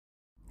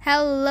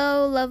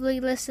Hello, lovely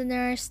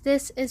listeners.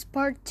 This is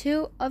part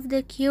 2 of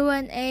the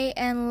Q&A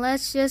and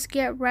let's just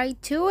get right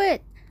to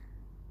it.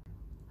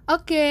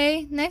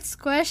 Okay, next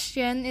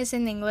question is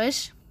in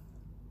English.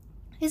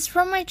 It's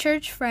from my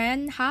church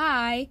friend.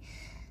 Hi.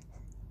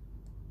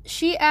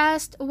 She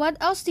asked, "What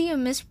else do you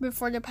miss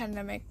before the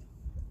pandemic?"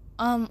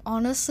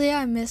 Honestly,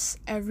 I miss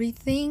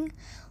everything.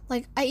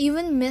 Like I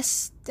even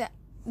miss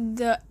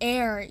the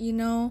air,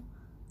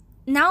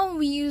 Now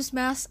we use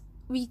masks,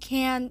 we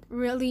can't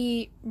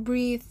really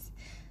breathe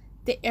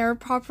the air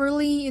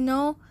properly,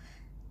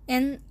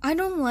 and I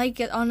don't like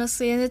it,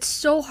 honestly, and it's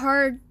so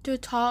hard to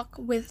talk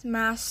with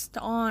mask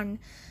on.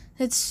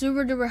 It's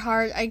super duper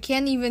hard. I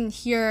can't even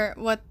hear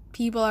what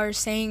people are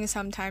saying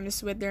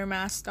sometimes with their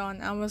mask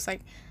on. I was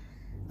like,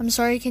 I'm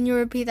sorry, can you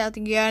repeat that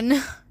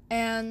again?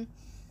 And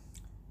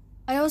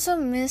I also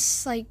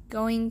miss like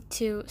going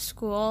to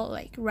school,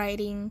 like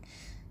riding,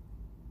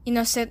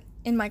 sit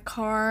in my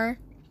car,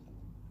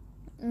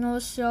 and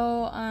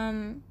also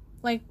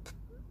like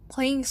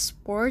playing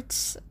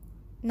sports.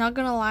 Not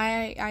gonna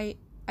lie,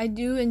 I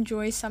do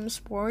enjoy some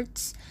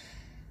sports,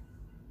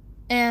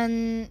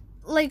 and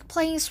like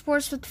playing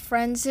sports with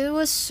friends, it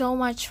was so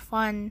much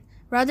fun.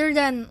 Rather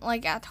than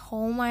like at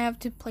home, I have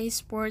to play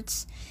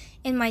sports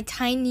in my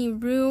tiny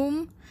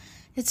room.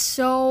 It's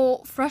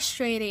so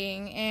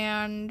frustrating,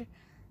 and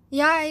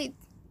yeah,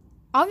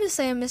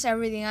 obviously I miss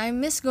everything. I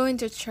miss going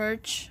to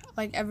church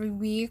like every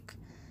week,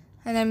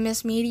 and I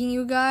miss meeting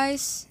you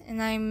guys,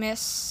 and I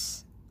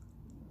miss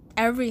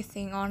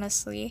everything,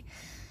 honestly.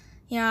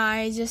 Yeah,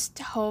 I just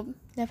hope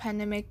the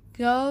pandemic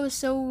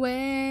goes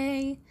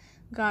away.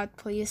 God,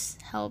 please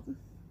help.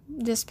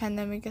 This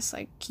pandemic is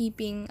like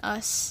keeping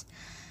us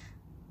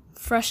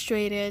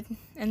frustrated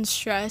and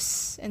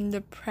stressed and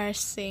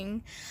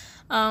depressing.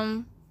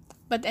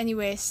 But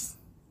anyways,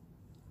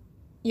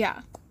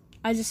 yeah,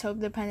 I just hope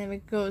the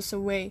pandemic goes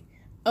away.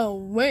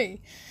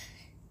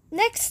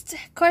 Next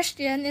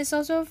question is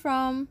also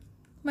from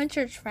my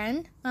church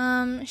friend.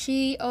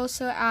 She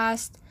also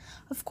asked,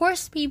 of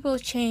course people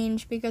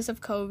change because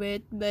of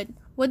COVID, but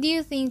what do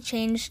you think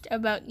changed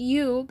about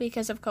you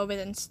because of COVID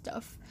and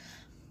stuff?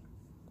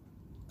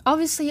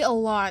 Obviously a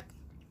lot.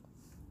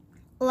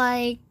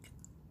 Like,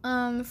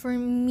 for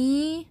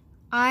me,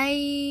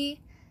 I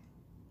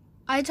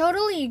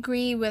totally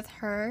agree with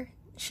her.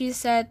 She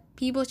said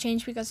people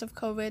change because of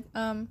COVID.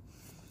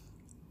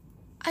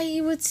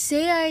 I would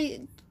say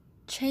I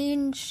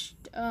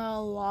changed a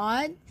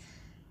lot.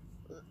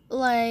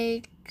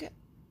 Like,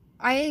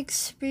 I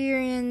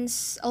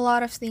experienced a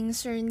lot of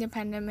things during the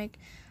pandemic.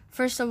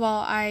 First of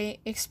all, I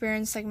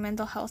experienced like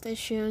mental health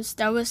issues.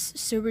 That was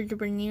super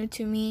duper new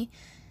to me.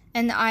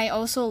 And I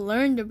also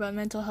learned about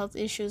mental health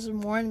issues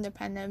more in the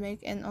pandemic,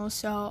 and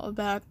also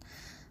about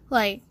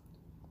like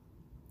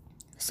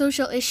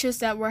social issues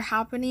that were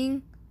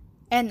happening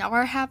and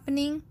are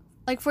happening.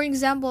 Like, for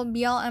example,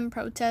 BLM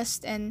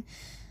protest and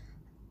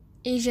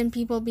Asian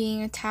people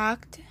being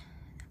attacked.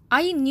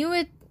 I knew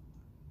it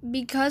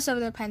because of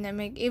the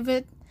pandemic. If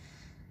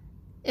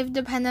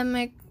the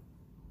pandemic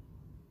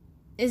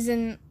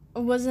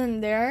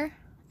wasn't there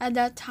at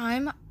that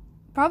time,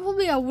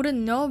 probably I wouldn't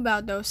know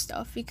about those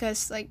stuff,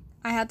 because like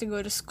I had to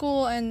go to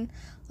school and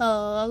la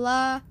la la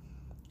la,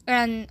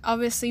 and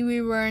obviously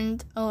we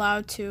weren't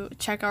allowed to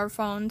check our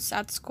phones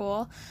at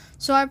school,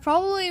 so I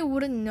probably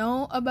wouldn't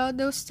know about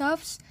those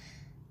stuffs.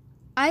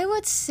 I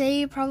would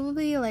say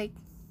probably like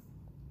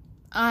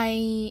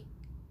I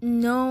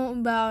know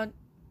about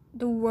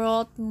the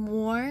world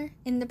more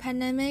in the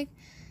pandemic,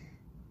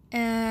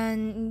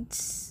 and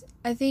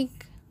I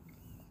think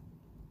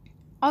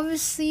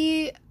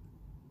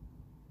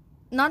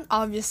not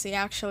obviously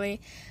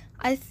actually,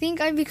 I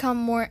think I become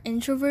more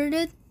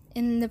introverted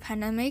in the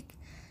pandemic,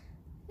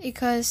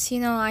 because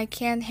I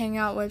can't hang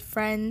out with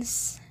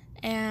friends,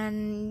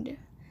 and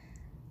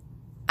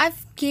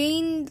I've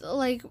gained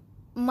like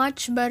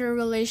much better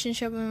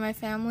relationship with my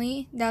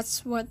family.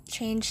 That's what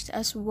changed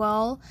as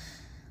well.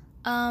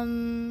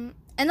 And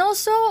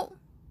also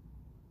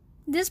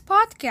this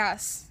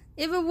podcast.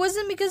 If it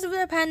wasn't because of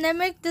the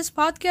pandemic, this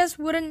podcast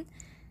wouldn't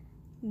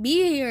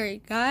be here,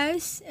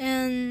 guys.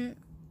 And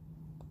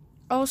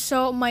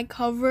also my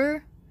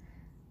cover,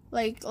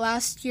 like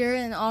last year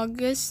in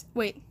August,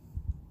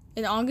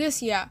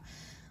 yeah,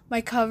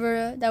 my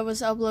cover that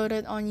was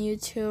uploaded on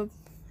YouTube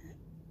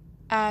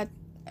at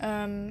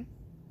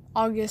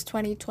August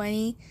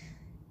 2020,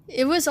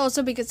 it was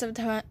also because of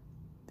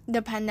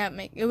the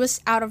pandemic. It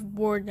was out of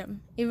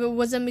boredom. If it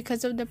wasn't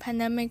because of the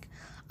pandemic,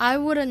 I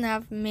wouldn't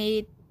have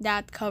made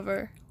that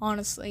cover,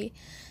 honestly.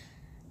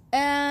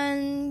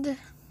 And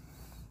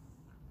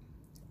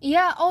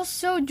yeah,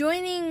 also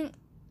joining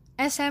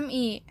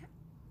SME.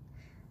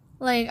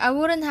 Like, I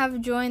wouldn't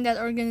have joined that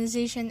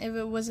organization if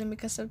it wasn't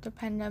because of the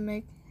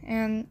pandemic.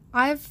 And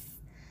I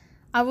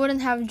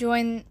wouldn't have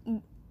joined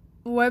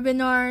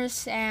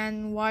webinars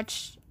and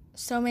watched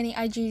so many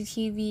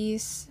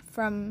IGTVs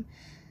from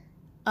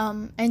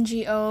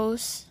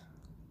NGOs.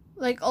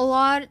 Like, a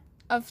lot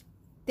of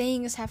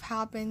things have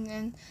happened,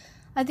 and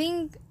I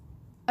think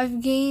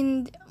I've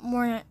gained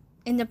more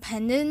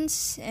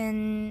independence,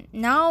 and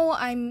now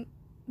I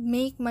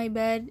make my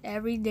bed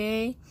every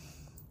day.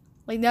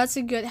 Like, that's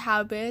a good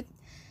habit.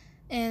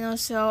 And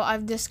also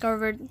I've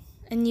discovered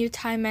a new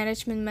time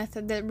management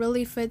method that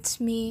really fits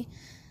me.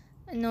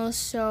 And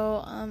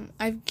also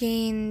I've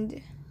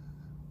gained,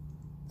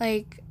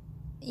 like,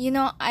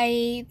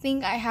 I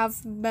think I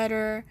have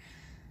better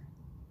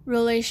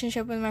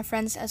relationship with my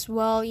friends as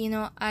well.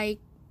 I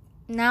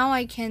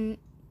can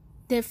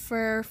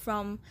differ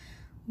from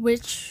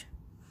which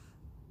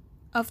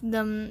of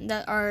them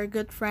that are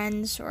good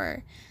friends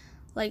or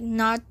like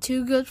not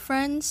too good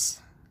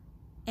friends,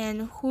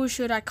 and who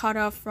should I cut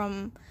off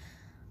from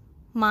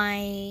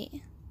my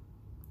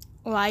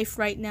life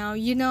right now.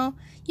 You know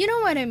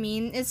what I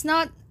mean. It's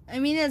not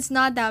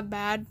that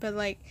bad, but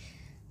like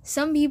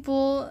some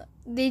people,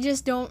 they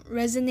just don't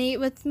resonate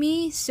with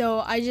me, so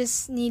I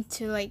just need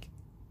to, like,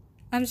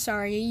 I'm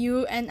sorry,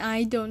 you and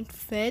I don't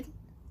fit.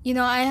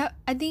 I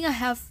think I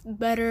have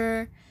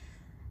better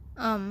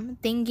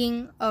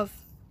thinking of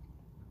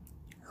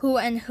who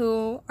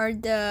are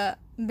the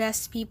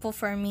best people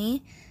for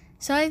me.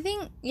 So I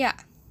think, yeah,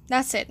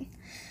 that's it.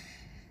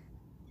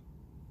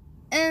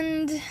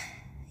 And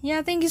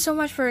yeah, thank you so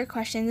much for your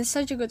question. It's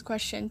such a good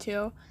question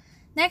too.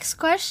 Next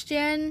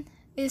question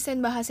is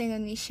in bahasa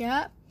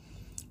Indonesia.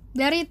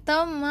 Dari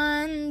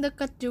teman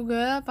deket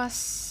juga pas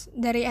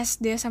dari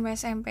SD sampai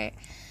SMP.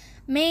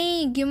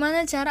 Mei,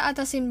 gimana cara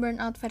atasin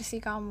burnout versi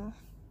kamu?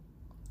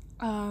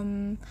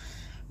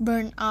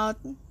 Burnout.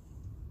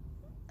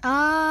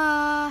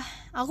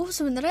 Aku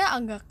sebenarnya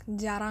agak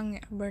jarang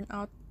ya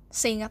burnout,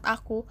 seingat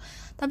aku.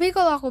 Tapi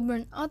kalau aku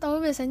burnout,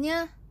 aku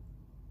biasanya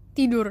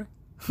tidur.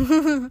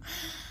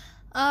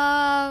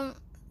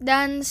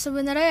 Dan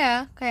sebenarnya ya,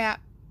 kayak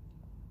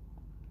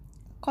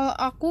kalau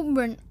aku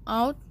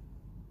burnout,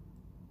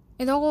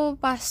 itu aku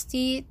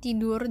pasti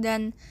tidur.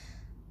 Dan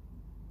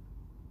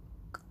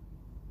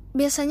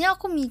biasanya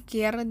aku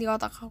mikir di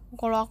otak aku,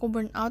 kalau aku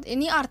burnout,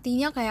 ini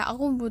artinya kayak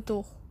aku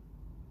butuh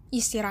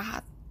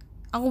istirahat.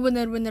 Aku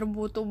bener-bener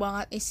butuh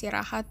banget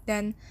istirahat.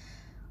 Dan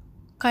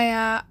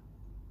kayak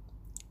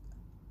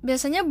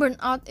biasanya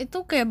burnout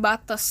itu kayak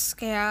batas,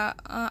 kayak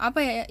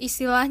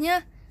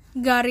istilahnya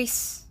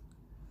garis.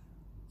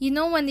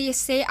 When they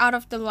say out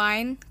of the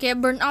line,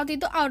 kayak burnout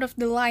itu out of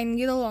the line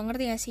gitu loh,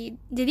 ngerti gak sih?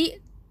 Jadi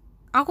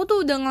aku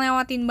tuh udah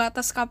ngelewatin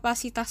batas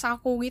kapasitas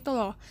aku gitu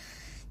loh.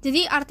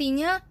 Jadi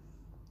artinya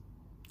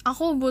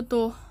aku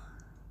butuh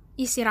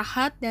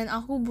istirahat dan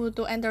aku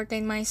butuh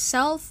entertain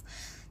myself.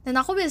 Dan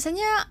aku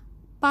biasanya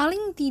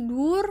paling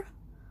tidur,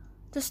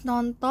 terus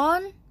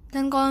nonton.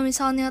 Dan kalau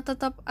misalnya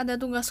tetap ada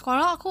tugas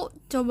sekolah, aku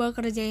coba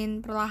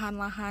kerjain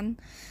perlahan-lahan.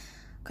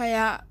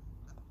 Kayak,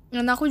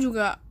 dan aku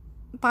juga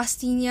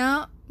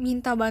pastinya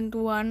minta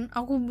bantuan.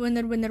 Aku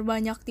bener-bener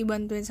banyak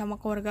dibantuin sama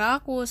keluarga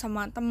aku,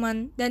 sama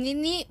teman. Dan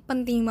ini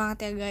penting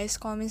banget ya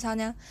guys. Kalau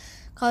misalnya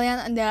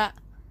kalian ada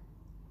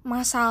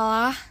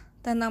masalah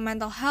tentang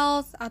mental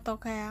health, atau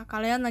kayak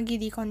kalian lagi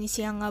di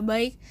kondisi yang gak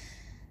baik,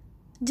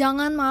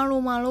 jangan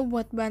malu-malu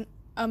buat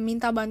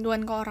minta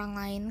bantuan ke orang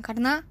lain.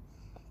 Karena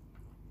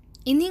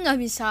ini gak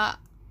bisa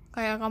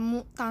kayak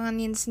kamu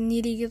tanganin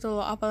sendiri gitu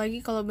loh.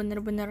 Apalagi kalau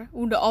bener-bener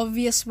udah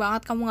obvious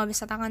banget kamu gak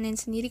bisa tanganin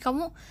sendiri,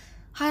 kamu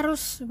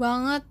harus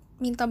banget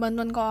minta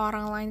bantuan ke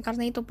orang lain,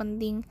 karena itu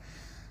penting.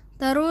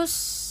 Terus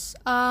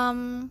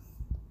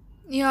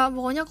ya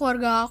pokoknya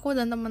keluarga aku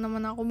dan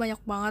teman-teman aku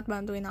banyak banget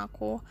bantuin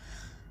aku.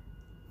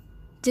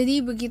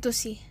 Jadi begitu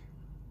sih.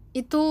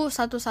 Itu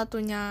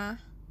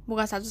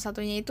bukan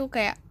satu-satunya, itu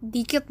kayak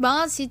dikit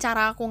banget sih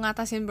cara aku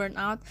ngatasin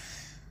burnout.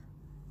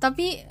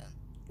 Tapi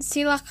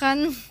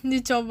silakan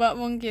dicoba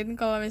mungkin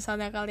kalau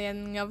misalnya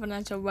kalian gak pernah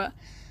coba.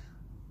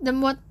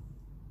 Dan buat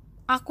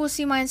aku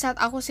sih,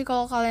 mindset aku sih,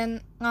 kalau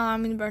kalian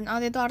ngalamin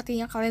burnout itu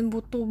artinya kalian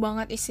butuh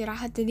banget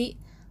istirahat. Jadi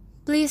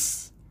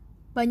please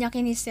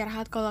banyakin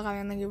istirahat kalau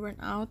kalian lagi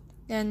burnout.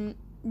 Dan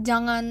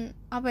jangan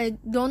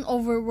don't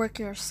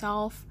overwork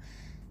yourself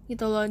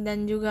gitu loh.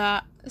 Dan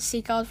juga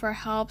seek out for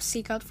help,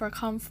 seek out for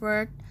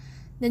comfort.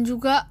 Dan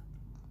juga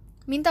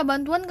minta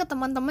bantuan ke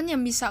teman-teman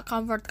yang bisa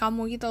comfort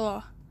kamu gitu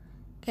loh.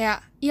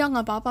 Kayak, iya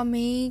gak apa-apa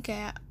Mei.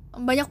 Kayak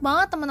banyak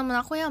banget teman-teman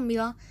aku yang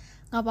bilang,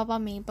 gak apa-apa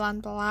Mei,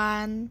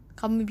 pelan-pelan,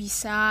 kamu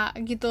bisa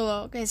gitu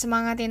loh. Kayak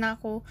semangatin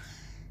aku.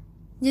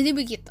 Jadi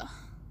begitu.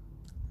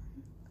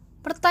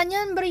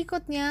 Pertanyaan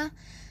berikutnya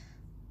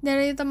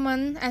dari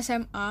teman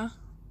SMA,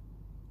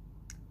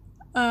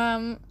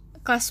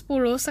 kelas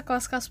 10,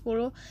 sekelas kelas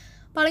 10.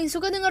 Paling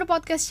suka denger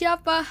podcast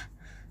siapa?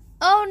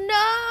 Oh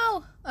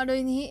no! Aduh,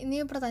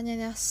 ini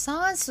pertanyaannya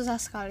sangat susah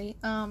sekali.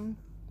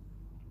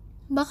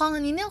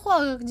 Belakangan ini aku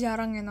agak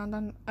jarang ya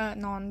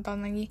nonton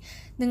lagi,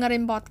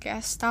 dengerin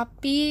podcast.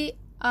 Tapi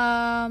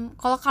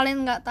kalau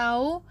kalian nggak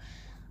tahu,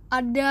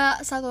 ada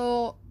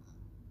satu,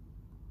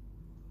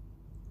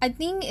 I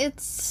think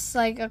it's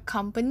like a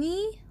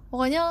company,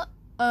 pokoknya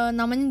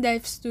namanya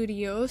Dive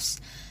Studios.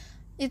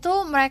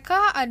 Itu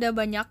mereka ada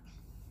banyak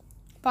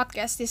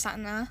podcast di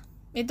sana.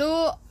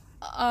 Itu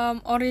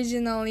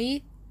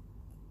originally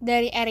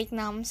dari Eric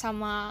Nam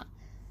sama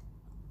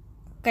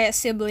kayak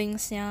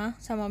siblingsnya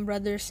sama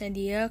brothersnya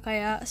dia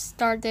kayak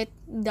started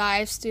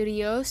Dive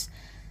Studios,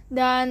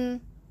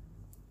 dan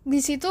di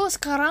situ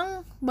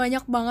sekarang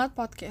banyak banget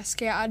podcast,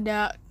 kayak ada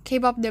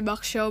K-pop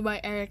Debug Show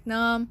by Eric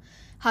Nam,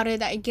 How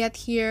Did I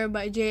Get Here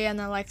by Jay and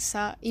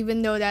Alexa.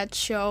 Even though that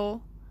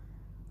show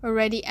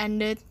already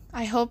ended,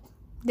 I hope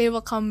they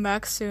will come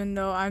back soon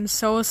though. I'm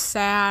so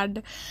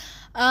sad.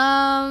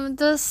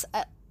 Terus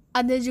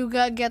ada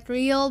juga Get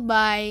Real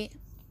by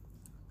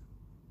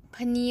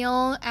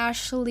Peniel,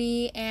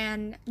 Ashley,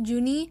 and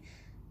Junie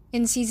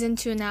in season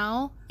 2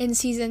 now. In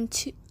season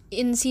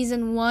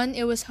 1,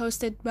 it was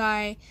hosted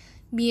by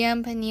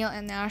BM, Peniel,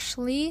 and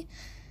Ashley.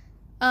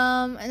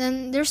 And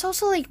then there's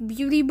also like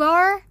Beauty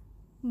Bar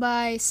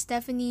by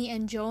Stephanie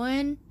and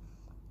Joan.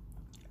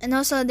 And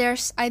also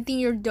there's I Think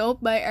You're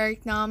Dope by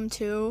Eric Nam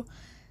too.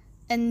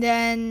 And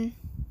then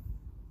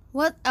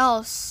what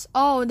else?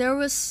 Oh, there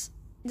was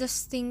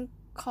this thing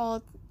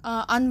called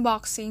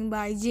Unboxing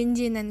by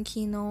Jinjin and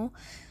Kino.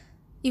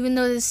 Even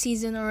though the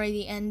season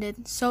already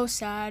ended. So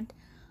sad.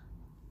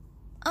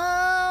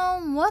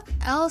 What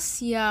else?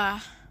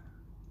 Yeah.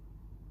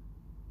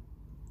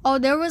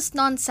 Oh, there was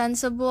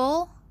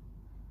Nonsensible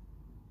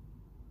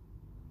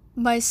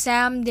by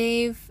Sam,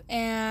 Dave,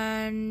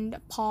 and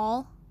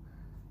Paul.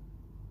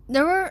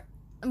 There were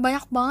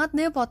banyak banget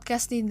deh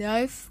podcast di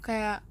Dive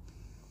kayak.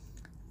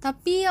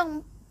 Tapi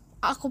yang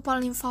aku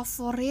paling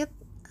favorit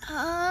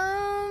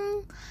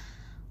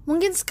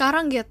mungkin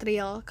sekarang Get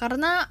Real,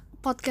 karena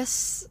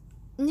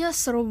podcastnya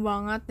seru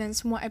banget dan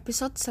semua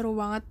episode seru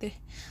banget deh.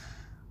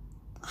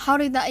 How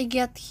Did I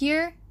Get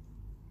Here,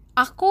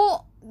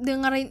 aku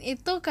dengerin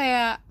itu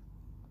kayak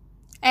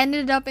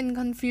ended up in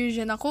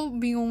confusion. Aku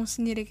bingung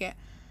sendiri kayak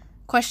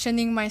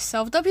questioning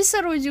myself, tapi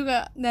seru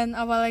juga. Dan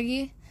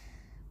apalagi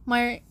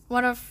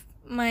one of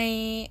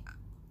my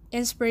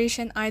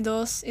inspiration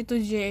idols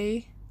itu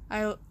Jay.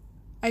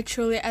 I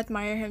truly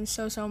admire him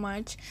so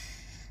much.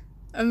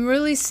 I'm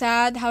really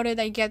sad How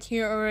Did I Get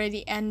Here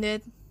already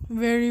ended.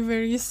 Very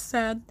very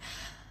sad.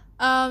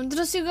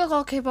 Terus juga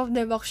kalau K-pop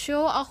Debug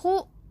Show,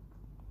 aku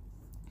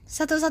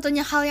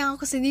satu-satunya hal yang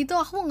aku sedih itu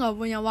aku nggak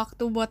punya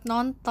waktu buat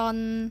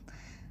nonton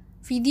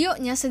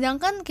videonya.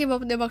 Sedangkan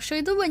K-pop Debug Show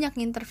itu banyak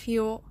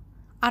interview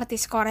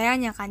artis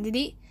Koreanya kan,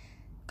 jadi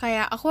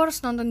kayak aku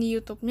harus nonton di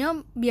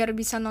YouTube-nya biar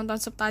bisa nonton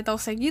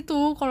subtitlesnya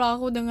gitu. Kalau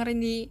aku dengerin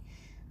di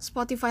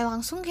Spotify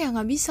langsung kayak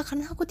nggak bisa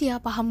karena aku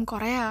tidak paham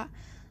Korea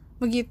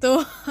begitu.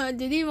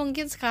 Jadi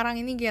mungkin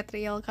sekarang ini Get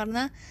Real,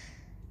 karena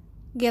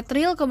Get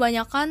Real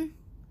kebanyakan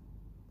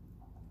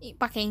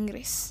pakai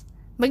Inggris.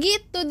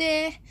 Begitu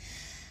deh.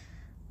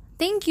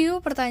 Thank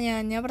you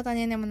pertanyaan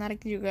yang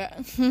menarik juga.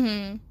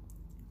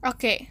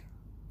 Okay.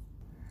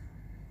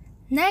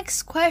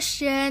 Next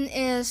question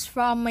is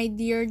from my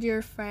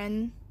dear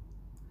friend.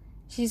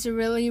 She's a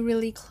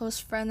really close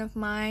friend of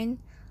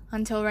mine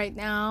until right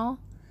now.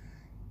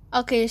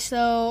 Okay,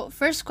 so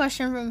first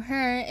question from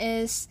her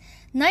is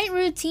night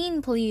routine,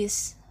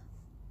 please.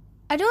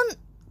 I don't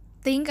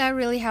think I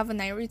really have a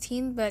night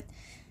routine, but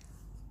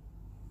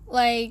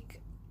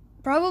like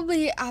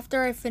probably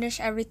after I finish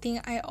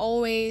everything, I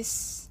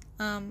always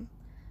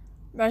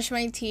brush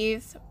my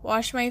teeth,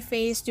 wash my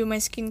face, do my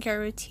skincare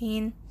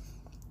routine.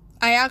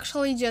 I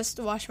actually just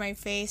wash my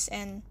face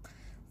and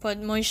put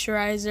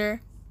moisturizer.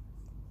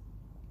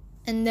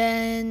 And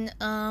then,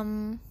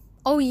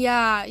 oh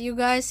yeah, you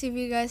guys, if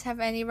you guys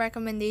have any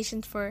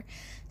recommendations for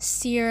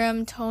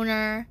serum,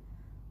 toner,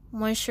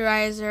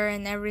 moisturizer,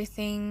 and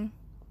everything,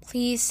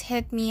 please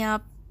hit me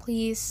up.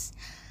 Please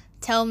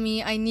tell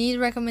me. I need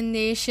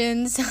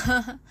recommendations.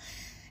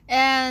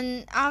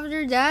 And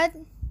after that,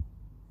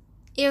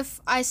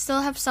 if I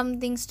still have some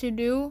things to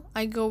do,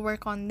 I go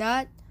work on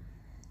that.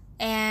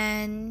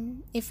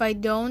 And if I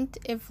don't,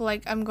 if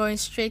like I'm going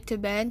straight to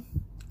bed,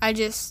 I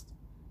just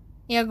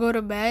go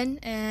to bed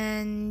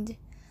and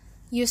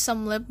use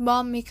some lip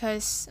balm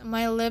because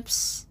my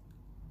lips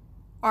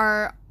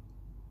are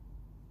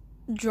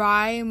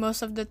dry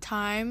most of the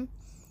time.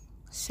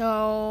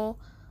 So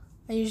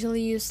I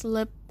usually use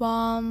lip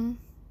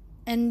balm.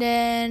 And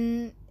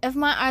then if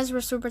my eyes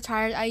were super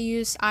tired, I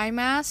use eye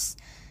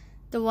mask,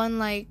 the one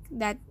like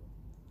that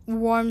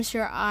warms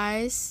your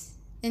eyes,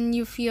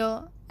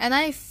 and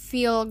I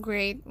feel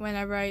great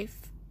whenever I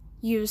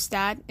use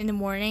that in the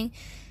morning.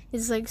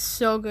 It's like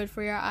so good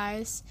for your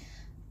eyes.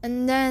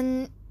 And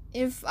then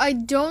if I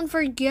don't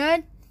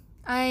forget,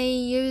 I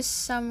use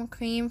some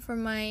cream for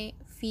my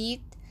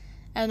feet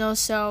and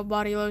also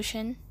body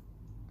lotion.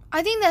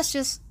 I think that's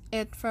just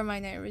it for my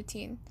night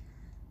routine.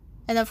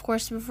 And of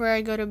course, before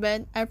I go to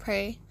bed, I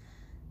pray.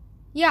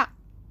 Yeah,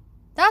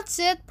 that's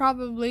it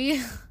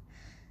probably.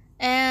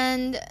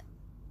 And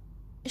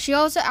she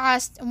also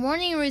asked,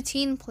 morning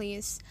routine,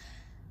 please.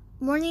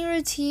 Morning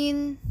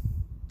routine,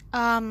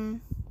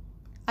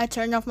 I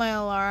turn off my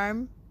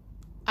alarm.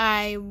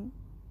 I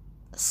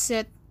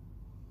sit,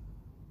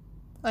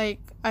 and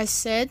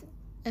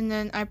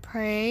then I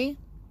pray.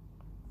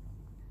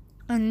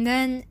 And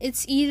then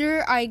it's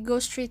either I go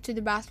straight to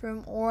the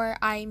bathroom or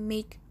I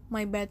make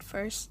my bed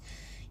first.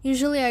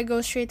 Usually I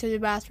go straight to the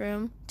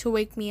bathroom to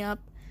wake me up.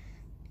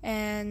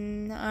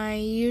 and I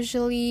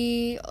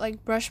usually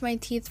like brush my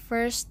teeth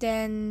first,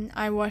 then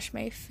I wash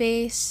my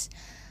face.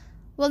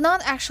 Well,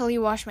 not actually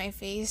wash my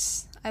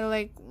face. I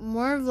like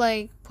more of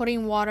like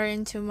putting water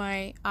into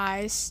my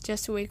eyes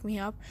just to wake me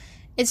up.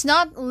 It's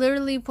not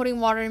literally putting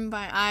water in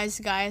my eyes,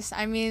 guys.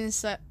 I mean,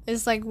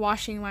 it's like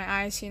washing my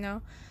eyes, you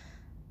know.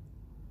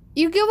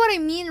 You get what I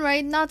mean,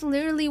 right? Not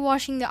literally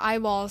washing the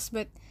eyeballs,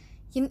 but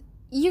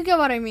you get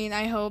what I mean,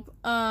 I hope.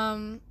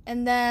 And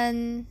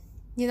then,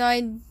 you know,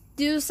 I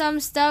do some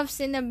stuffs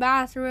in the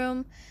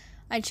bathroom.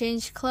 I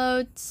change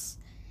clothes,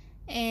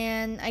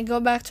 and I go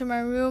back to my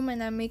room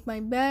and I make my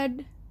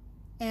bed,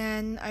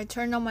 and I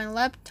turn on my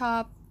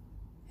laptop,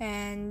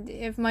 and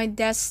if my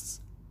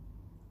desk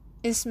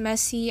is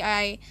messy,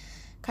 I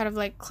kind of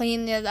like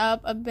clean it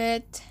up a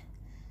bit,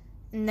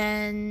 and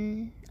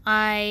then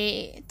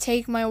I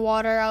take my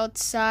water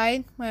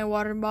outside, my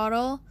water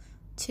bottle,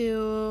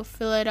 to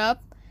fill it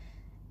up,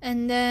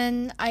 and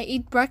then I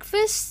eat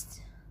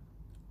breakfast.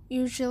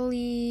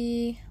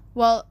 Usually,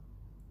 well,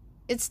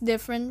 it's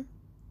different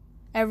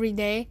every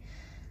day.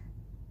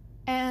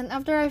 And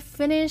after I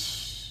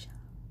finish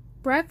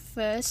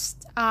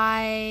breakfast,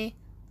 I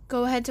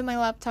go ahead to my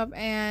laptop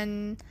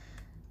and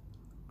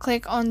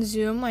click on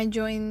Zoom. I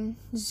join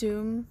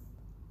Zoom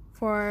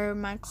for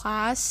my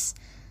class.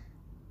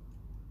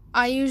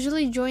 I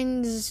usually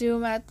join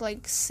Zoom at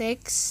like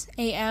 6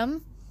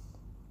 a.m.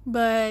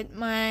 but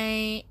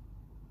my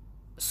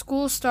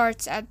school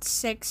starts at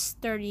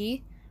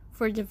 6:30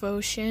 for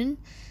devotion.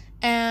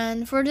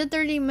 And for the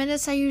 30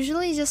 minutes, I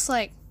usually just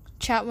like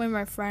chat with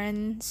my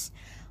friends,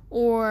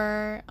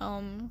 or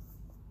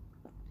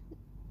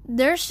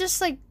there's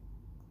just like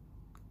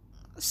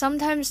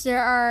sometimes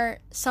there are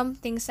some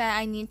things that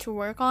I need to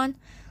work on,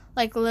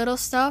 like little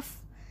stuff.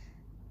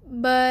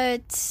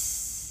 But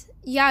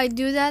yeah, I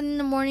do that in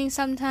the morning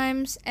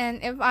sometimes,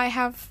 and if I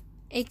have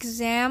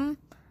exam,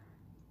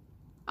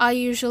 I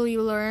usually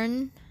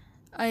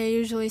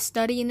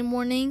study in the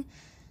morning.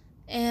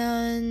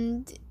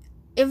 And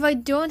if I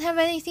don't have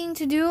anything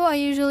to do, I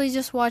usually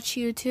just watch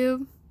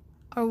YouTube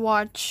or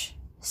watch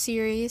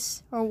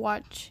series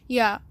or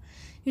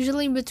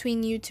usually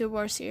between YouTube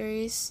or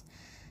series.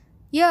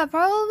 Yeah,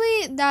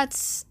 probably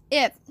that's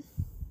it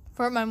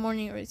for my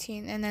morning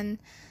routine. And then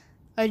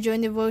I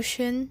join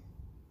devotion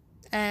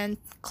and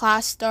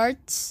class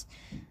starts,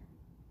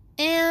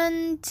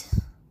 and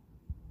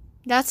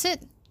that's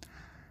it.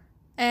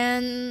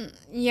 And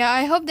yeah,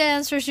 I hope that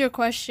answers your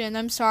question.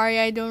 I'm sorry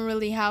I don't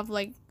really have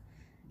like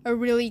a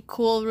really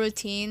cool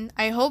routine.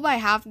 I hope I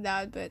have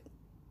that, but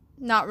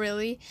not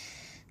really.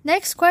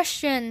 Next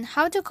question: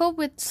 how to cope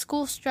with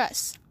school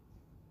stress?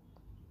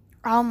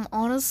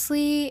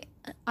 Honestly,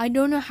 I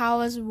don't know how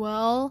as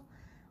well.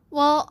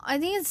 Well, I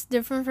think it's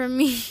different from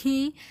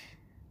me.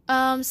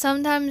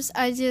 Sometimes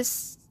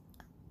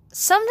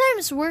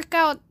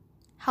workout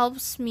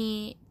helps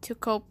me to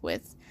cope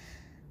with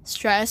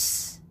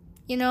stress.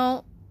 You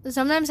know,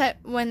 sometimes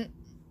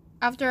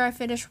after I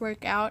finish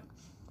workout,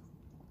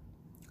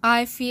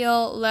 I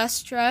feel less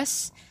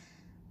stress,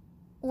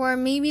 or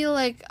maybe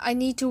like I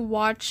need to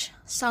watch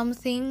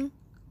something,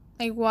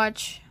 like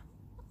watch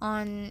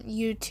on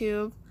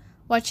YouTube,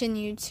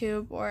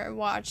 or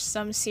watch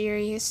some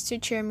series to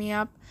cheer me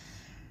up,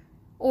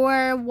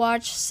 or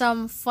watch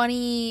some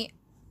funny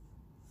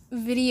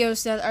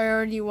videos that I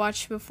already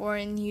watched before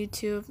in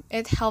YouTube.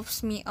 It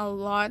helps me a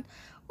lot.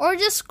 Or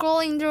just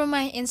scrolling through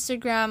my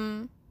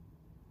Instagram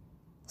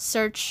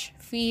search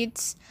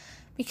feeds,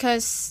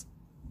 because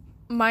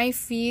my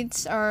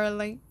feeds are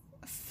like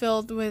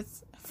filled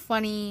with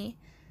funny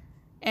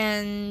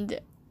and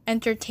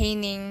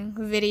entertaining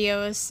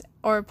videos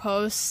or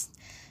posts.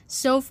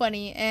 So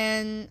funny.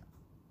 And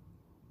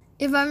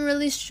if I'm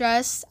really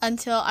stressed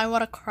until I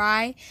want to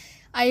cry,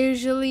 I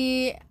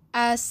usually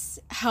ask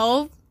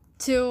help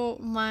to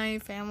my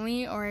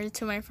family or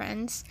to my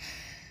friends.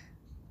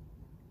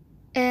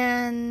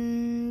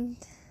 And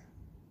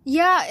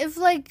yeah, if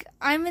like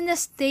I'm in a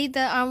state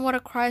that I want to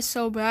cry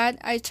so bad,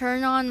 I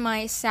turn on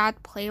my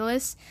sad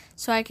playlist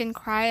so I can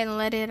cry and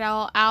let it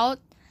all out.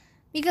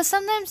 Because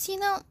sometimes, you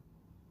know,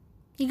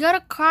 you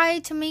gotta cry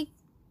to make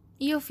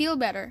you feel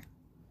better.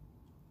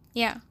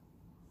 Yeah.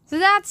 So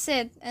that's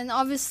it. And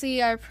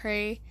obviously I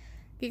pray,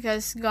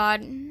 because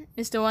God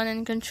is the one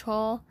in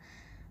control.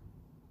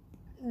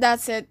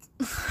 That's it.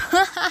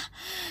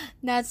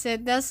 That's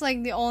it. That's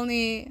like the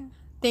only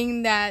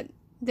things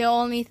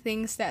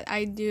that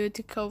I do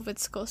to cope with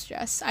school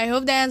stress. I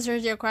hope that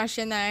answers your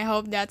question, and I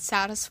hope that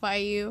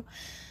satisfies you.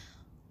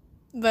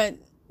 But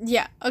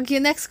yeah, okay,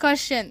 next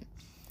question.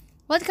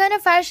 What kind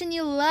of fashion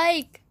you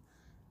like?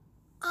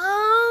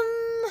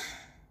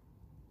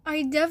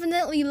 I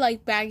definitely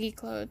like baggy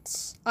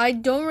clothes. I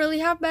don't really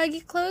have baggy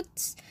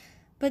clothes,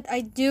 but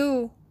I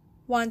do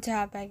want to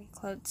have baggy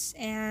clothes.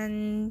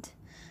 And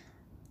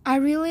I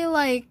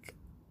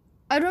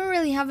don't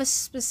really have a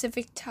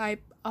specific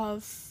type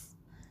of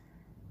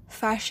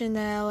fashion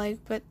that I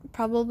like, but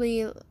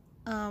probably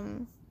I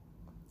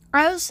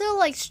also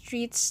like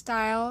street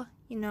style,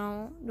 you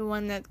know, the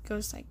one that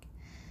goes like,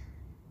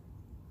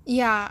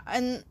 yeah.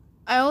 And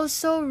I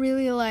also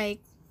really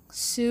like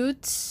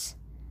suits.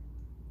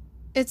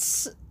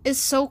 It's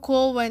so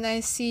cool when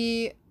I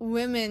see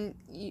women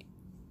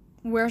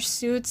wear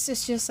suits.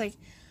 It's just like,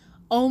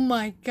 oh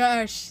my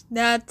gosh,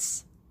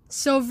 that's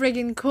so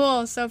freaking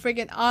cool, so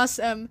freaking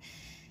awesome.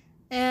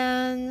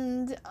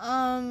 And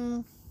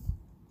I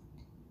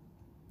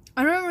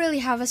don't really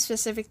have a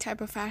specific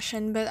type of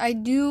fashion, but I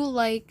do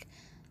like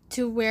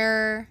to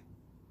wear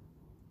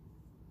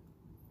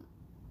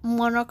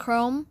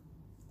monochrome,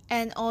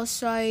 and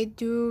also I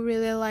do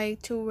really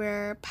like to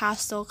wear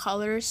pastel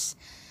colors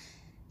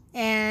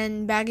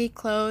and baggy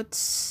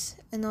clothes.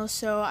 And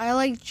also I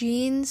like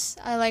jeans,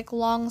 I like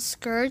long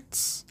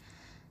skirts,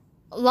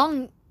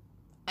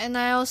 and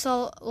I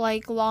also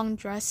like long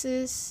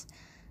dresses.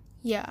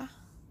 Yeah,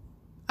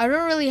 I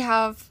don't really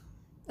have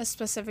a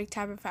specific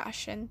type of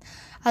fashion,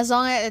 as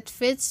long as it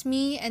fits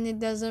me and it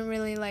doesn't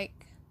really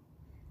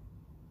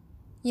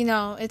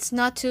it's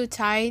not too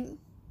tight.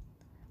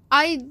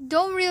 I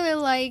don't really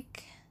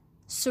like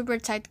super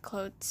tight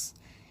clothes,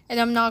 and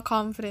I'm not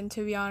confident,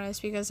 to be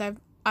honest, because I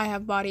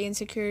have body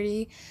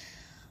insecurity.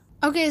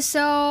 Okay,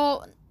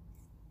 so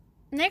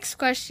next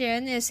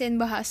question is in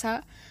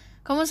bahasa.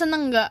 Kamu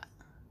seneng nggak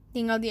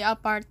tinggal di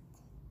apart?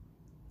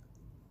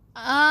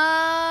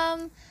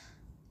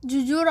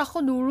 Jujur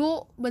aku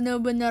dulu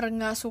bener-bener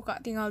nggak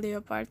suka tinggal di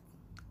apart.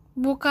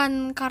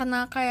 Bukan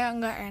karena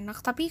kayak nggak enak,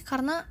 tapi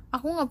karena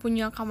aku nggak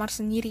punya kamar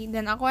sendiri,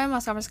 dan aku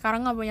emang sampai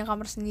sekarang nggak punya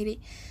kamar sendiri.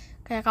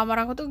 Kayak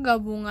kamar aku tuh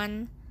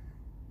gabungan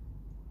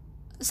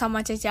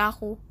sama cece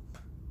aku.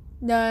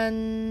 Dan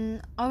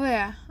apa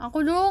ya,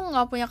 aku dulu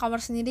nggak punya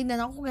kamar sendiri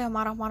dan aku kayak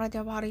marah-marah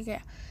tiap hari,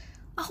 kayak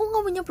aku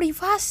nggak punya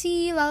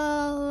privasi,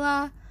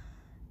 lalala.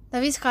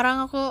 Tapi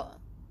sekarang aku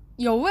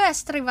ya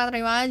wes, terima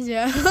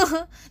aja.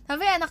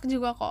 Tapi enak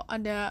juga kok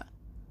ada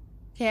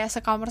kayak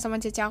sekamar sama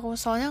cece aku.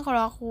 Soalnya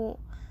kalau aku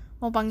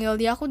mau panggil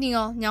dia, aku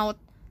tinggal nyaut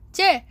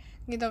C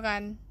gitu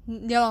kan,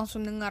 dia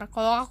langsung dengar.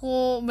 Kalau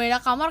aku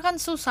beda kamar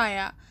kan susah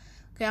ya,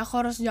 kayak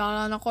aku harus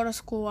jalan, aku harus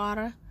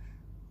keluar.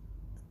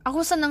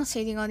 Aku senang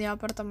sih tinggal di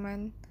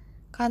apartemen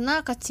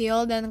karena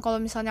kecil, dan kalau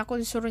misalnya aku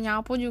disuruh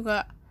nyapu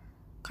juga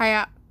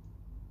kayak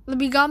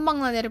lebih gampang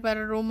lah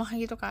daripada rumah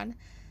gitu kan.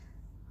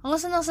 Aku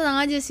senang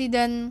aja sih.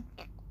 Dan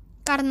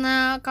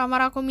karena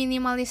kamar aku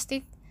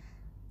minimalistik,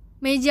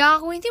 meja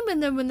aku ini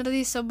bener-bener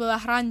di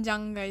sebelah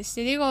ranjang guys.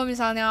 Jadi kalau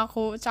misalnya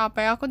aku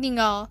capek, aku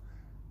tinggal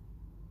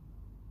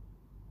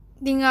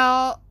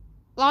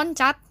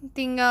loncat,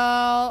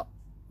 tinggal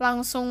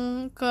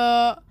langsung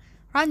ke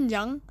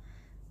ranjang.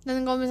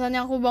 Dan kalau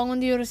misalnya aku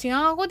bangun tidur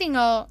siang, aku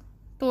tinggal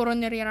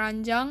turun dari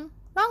ranjang,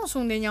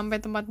 langsung deh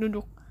nyampe tempat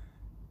duduk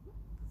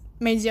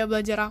meja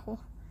belajar aku.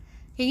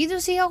 Kayak gitu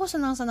sih, aku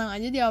senang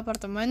aja di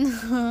apartemen.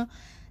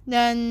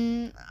 Dan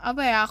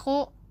apa ya,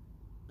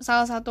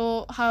 salah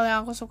satu hal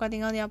yang aku suka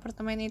tinggal di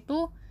apartemen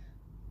itu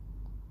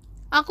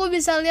aku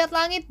bisa lihat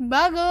langit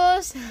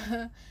bagus.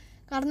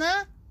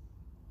 Karena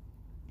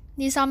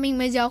di samping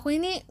meja aku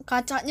ini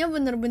kacanya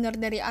bener-bener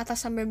dari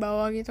atas sampai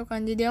bawah gitu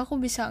kan, jadi aku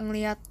bisa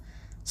ngelihat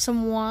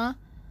semua.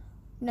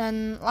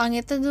 Dan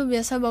langitnya tuh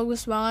biasa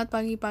bagus banget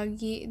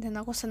pagi-pagi, dan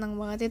aku senang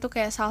banget. Itu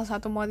kayak salah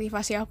satu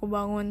motivasi aku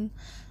bangun.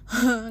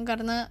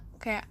 Karena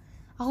kayak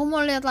aku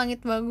mau lihat langit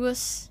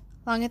bagus.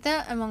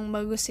 Langitnya emang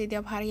bagus sih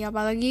tiap hari,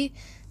 apalagi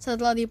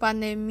setelah di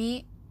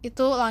pandemi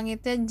itu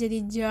langitnya jadi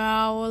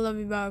jauh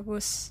lebih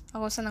bagus.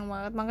 Aku senang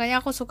banget,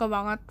 makanya aku suka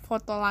banget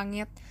foto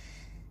langit.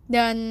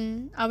 Dan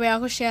apa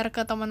yang aku share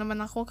ke teman-teman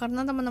aku,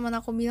 karena teman-teman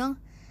aku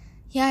bilang,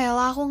 ya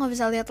elah aku gak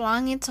bisa lihat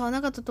langit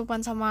soalnya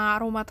ketutupan sama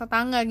rumah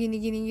tetangga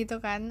gini-gini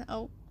gitu kan.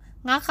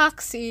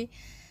 Ngakak sih.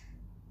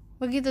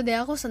 Begitu deh,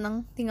 aku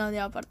seneng tinggal di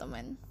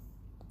apartemen.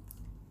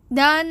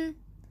 Dan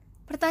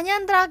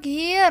pertanyaan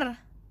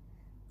terakhir,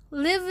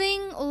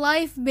 living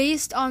life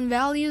based on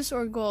values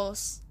or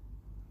goals?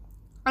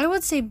 I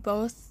would say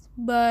both,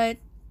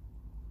 but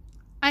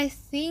I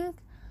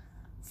think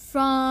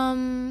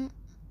from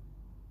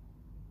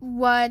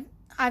what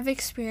I've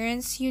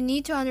experienced, you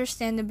need to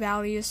understand the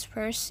values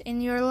first in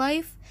your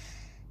life,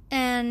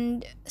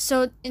 and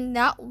so in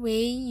that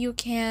way you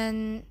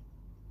can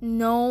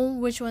know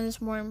which one is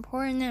more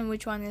important and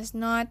which one is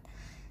not,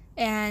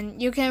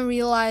 and you can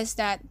realize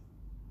that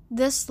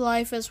this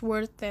life is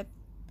worth it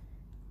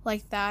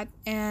like that.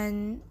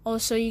 And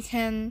also you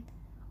can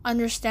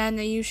understand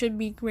that you should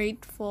be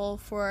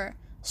grateful for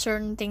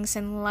certain things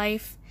in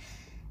life.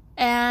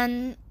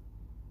 And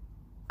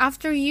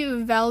after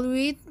you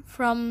evaluate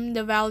from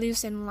the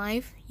values in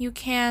life, you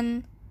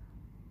can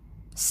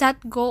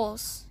set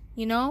goals,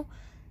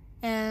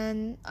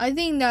 and I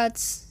think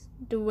that's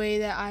the way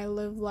that I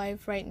live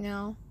life right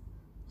now.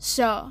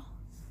 So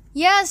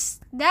yes,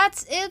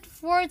 that's it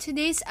for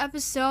today's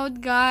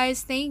episode,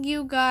 guys. Thank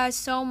you guys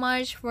so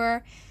much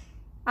for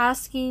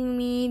asking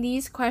me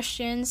these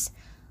questions.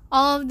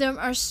 All of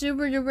them are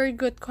super duper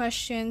good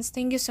questions.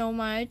 Thank you so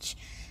much,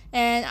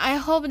 and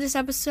I hope this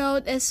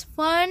episode is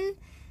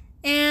fun.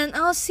 And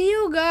I'll see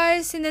you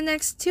guys in the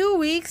next 2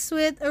 weeks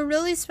with a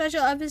really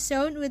special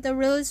episode with a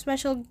really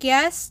special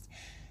guest.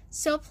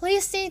 So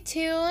please stay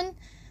tuned.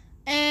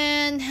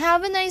 And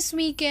have a nice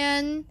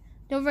weekend.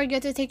 Don't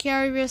forget to take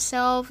care of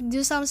yourself,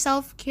 do some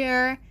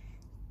self-care,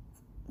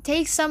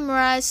 take some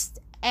rest,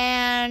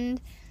 and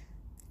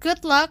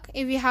good luck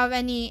if you have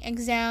any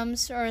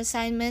exams or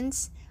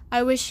assignments.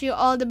 I wish you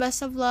all the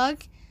best of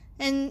luck,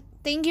 and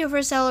thank you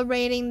for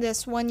celebrating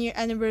this 1 year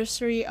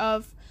anniversary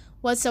of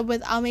What's Up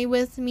with Ami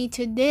with me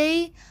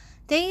today.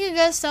 Thank you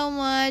guys so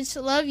much.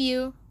 Love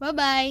you. Bye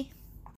bye.